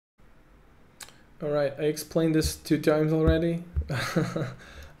All right, I explained this 2 times already,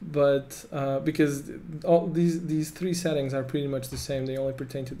 but because all these three settings are pretty much the same, they only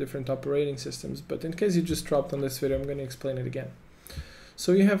pertain to different operating systems. But in case you just dropped on this video, I'm going to explain it again.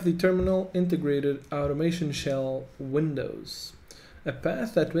 So you have the terminal integrated automation shell Windows. A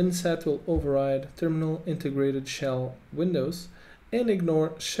path that WinSet will override terminal integrated shell Windows and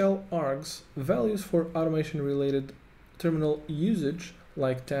ignore shell args values for automation related terminal usage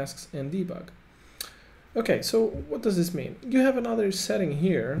like tasks and debug. Okay, so what does this mean? You have another setting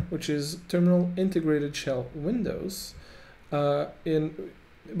here, which is terminal integrated shell Windows. By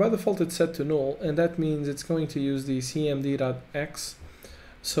default, it's set to null, and that means it's going to use the cmd.x.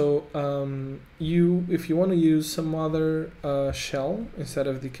 So if you want to use some other shell instead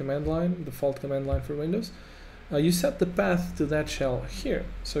of the command line, default command line for Windows, you set the path to that shell here.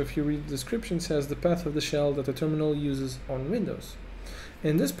 So if you read the description, it says the path of the shell that the terminal uses on Windows.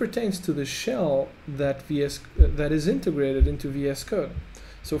 And this pertains to the shell that is integrated into VS Code.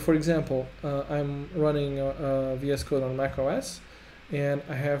 So for example, I'm running VS Code on Mac OS, and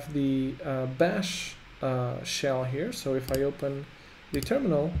I have the bash shell here. So if I open the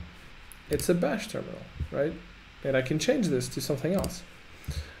terminal, it's a bash terminal, right? And I can change this to something else.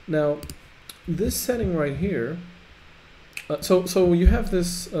 Now, this setting right here, so you have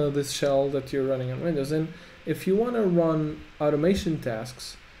this this shell that you're running on Windows, and if you want to run automation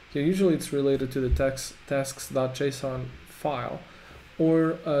tasks, usually it's related to the tasks.json file,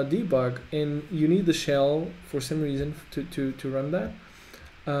 or debug, and you need the shell for some reason to run that,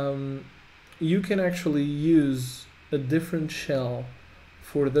 you can actually use a different shell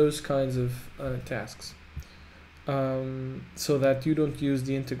for those kinds of tasks, so that you don't use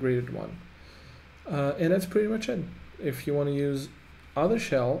the integrated one. And that's pretty much it. If you want to use another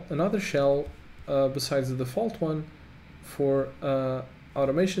shell besides the default one for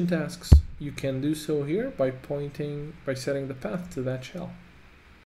automation tasks, you can do so here by setting the path to that shell.